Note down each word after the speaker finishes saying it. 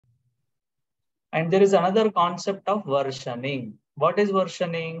And there is another concept of versioning. What is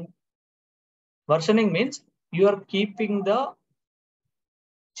versioning? Versioning means you are keeping the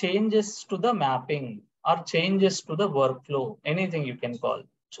changes to the mapping or changes to the workflow, anything you can call.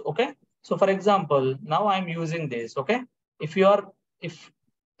 So, okay. So for example, now I'm using this. Okay. If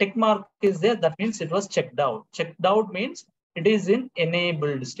tick mark is there, that means it was checked out. Checked out means it is in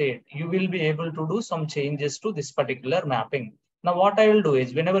enabled state. You will be able to do some changes to this particular mapping. Now, what I will do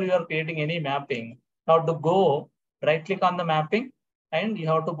is whenever you are creating any mapping, you have to go right click on the mapping and you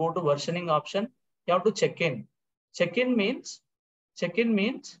have to go to versioning option. You have to check in. Check-in means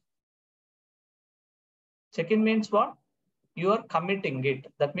what? You are committing it.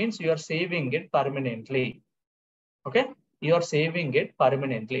 That means you are saving it permanently. Okay. You are saving it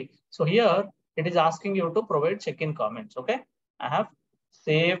permanently. So here it is asking you to provide check-in comments. Okay. I have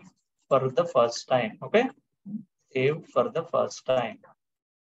saved for the first time. Okay. Save for the first time.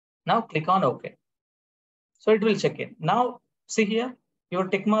 Now click on OK. So it will check in. Now see here, your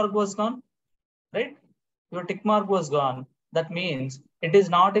tick mark was gone, right? Your tick mark was gone. That means it is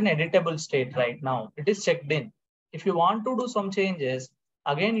not in editable state right now. It is checked in. If you want to do some changes,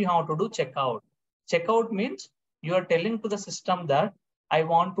 again, you have to do checkout. Checkout means you are telling to the system that I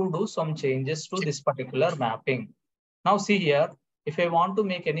want to do some changes to this particular mapping. Now see here, if I want to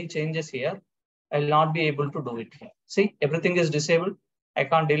make any changes here, I'll not be able to do it here. See, everything is disabled. I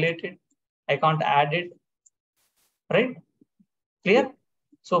can't delete it. I can't add it. Right? Clear?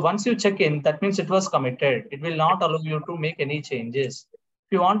 So once you check in, that means it was committed. It will not allow you to make any changes.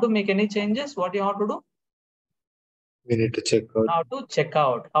 If you want to make any changes, what you have to do? We need to check out. How to check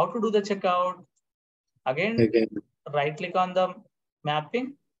out. How to do the checkout? Again, right click on the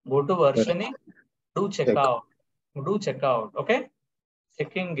mapping, go to versioning, do checkout. Do checkout. Okay.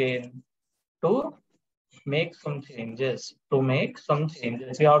 Checking in to make some changes. To make some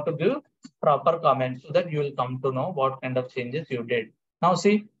changes, you have to give proper comments so that you will come to know what kind of changes you did. Now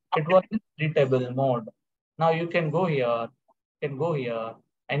see, it was in editable mode. Now you can go here,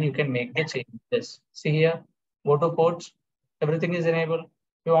 and you can make the changes. See here, go to codes, everything is enabled.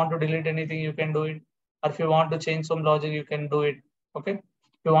 If you want to delete anything, you can do it. Or if you want to change some logic, you can do it. Okay.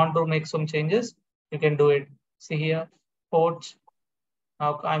 If you want to make some changes, you can do it. See here, codes.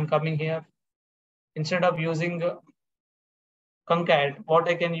 Now I'm coming here. Instead of using concat, what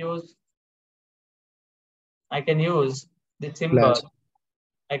I can use? I can use the symbol.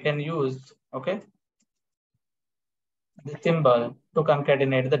 I can use, okay, the symbol to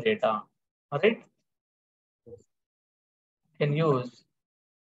concatenate the data. All right. Can use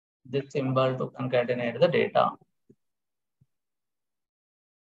this symbol to concatenate the data.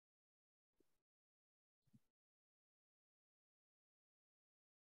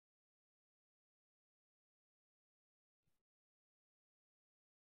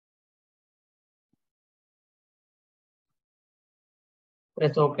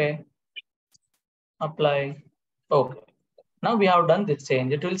 Press OK. Apply. Okay. Now we have done this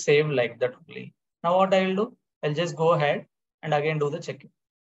change. It will save like that only. Now what I will do? I'll just go ahead and again do the checking.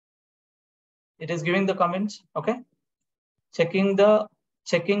 It is giving the comments. Okay. Checking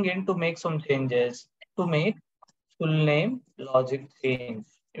in to make some changes. To make full name logic change,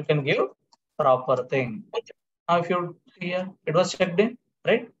 you can give proper thing. Now if you see here, it was checked in,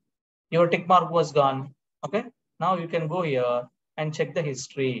 right? Your tick mark was gone. Okay. Now you can go here and check the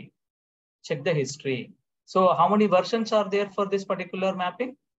history. Check the history. So how many versions are there for this particular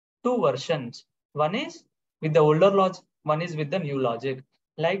mapping? 2 versions. One is with the older logic, one is with the new logic.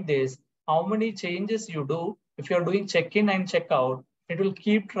 Like this, how many changes you do, if you're doing check-in and check-out, it will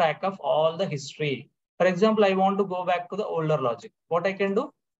keep track of all the history. For example, I want to go back to the older logic. What I can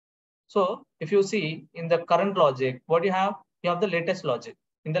do? So if you see in the current logic, what you have the latest logic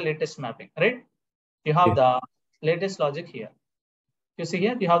in the latest mapping, right? You have the latest logic here. You see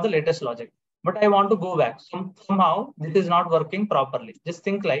here, you have the latest logic. But I want to go back. Somehow this is not working properly. Just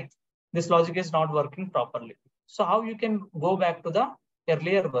think like this logic is not working properly. So how you can go back to the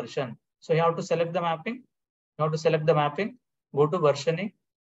earlier version? So you have to select the mapping. You have to select the mapping, go to versioning.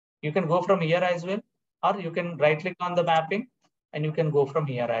 You can go from here as well, or you can right click on the mapping and you can go from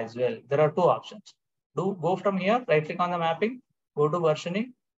here as well. There are 2 options. Go from here, right click on the mapping, go to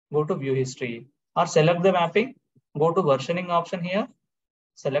versioning, go to view history, or select the mapping, go to versioning option here,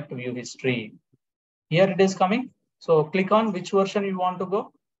 select view history. Here it is coming. So click on which version you want to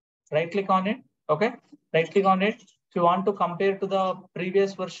go. Right click on it. Okay. Right click on it. If you want to compare to the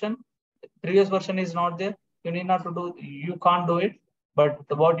previous version is not there. You need not to do, you can't do it. But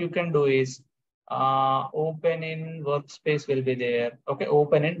what you can do is open in workspace will be there. Okay.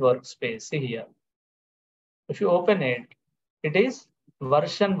 Open in workspace. See here. If you open it, it is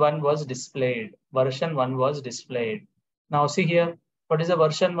version 1 was displayed. Version 1 was displayed. Now see here, what is the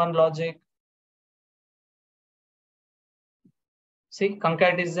version 1 logic? See,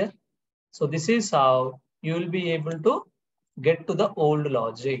 concat is there. So this is how you will be able to get to the old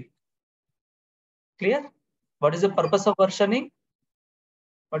logic. Clear? What is the purpose of versioning?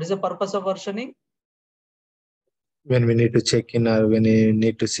 What is the purpose of versioning? When we need to check in or when we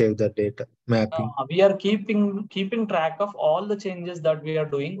need to save the data mapping. We are keeping track of all the changes that we are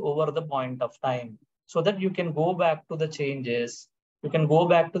doing over the point of time, so that you can go back to the changes. You can go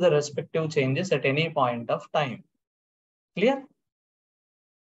back to the respective changes at any point of time. Clear?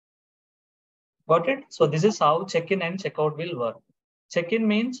 Got it? So this is how check-in and checkout will work. Check-in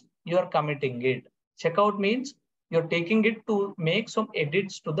means you are committing it. Checkout means you're taking it to make some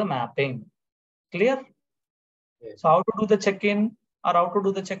edits to the mapping. Clear? Yes. So how to do the check-in or how to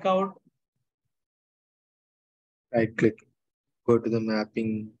do the checkout? Right click, go to the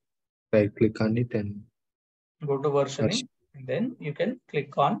mapping, right click on it and go to versioning. And then you can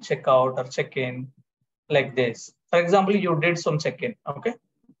click on checkout or check-in like this. For example, you did some check-in, okay?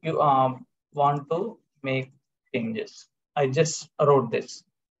 You want to make changes. I just wrote this.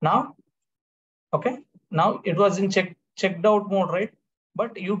 Now, okay, now it was in checked out mode, right?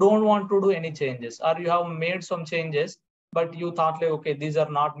 But you don't want to do any changes, or you have made some changes, but you thought like, okay, these are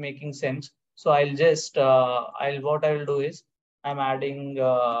not making sense. So I'll just, what I will do is I'm adding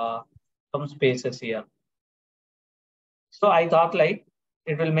some spaces here. So I thought like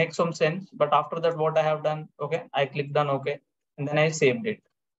it will make some sense, but after that, what I have done, okay, I clicked on okay, and then I saved it.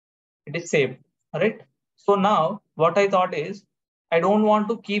 It is saved, right? So now what I thought is, I don't want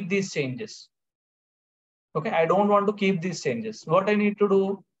to keep these changes. Okay, I don't want to keep these changes. What I need to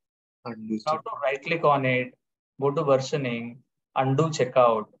do, now to right click on it, go to versioning, undo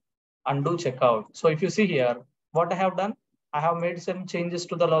checkout, undo checkout. So if you see here, what I have done, I have made some changes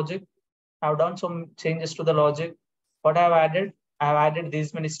to the logic. I have done some changes to the logic. What I have added, I have added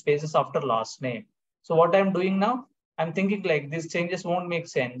these many spaces after last name. So what I'm doing now, I'm thinking like these changes won't make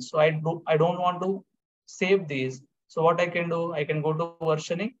sense. So I don't want to save these. So what I can do, I can go to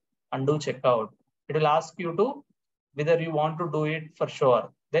versioning, undo checkout. It will ask you to whether you want to do it for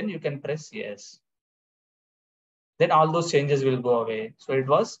sure. Then you can press yes. Then all those changes will go away. So it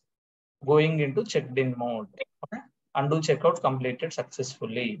was going into checked in mode. Okay. Undo checkout completed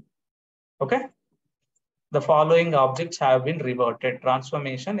successfully. Okay. The following objects have been reverted: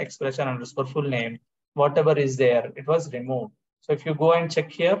 transformation, expression underscore full name, whatever is there, it was removed. So if you go and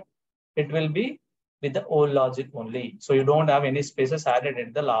check here, it will be with the old logic only. So you don't have any spaces added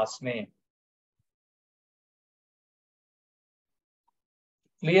in the last name.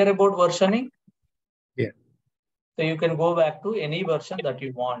 Clear about versioning? Yeah. So you can go back to any version that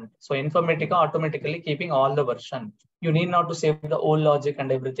you want. So Informatica automatically keeping all the version. You need not to save the old logic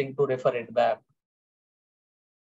and everything to refer it back.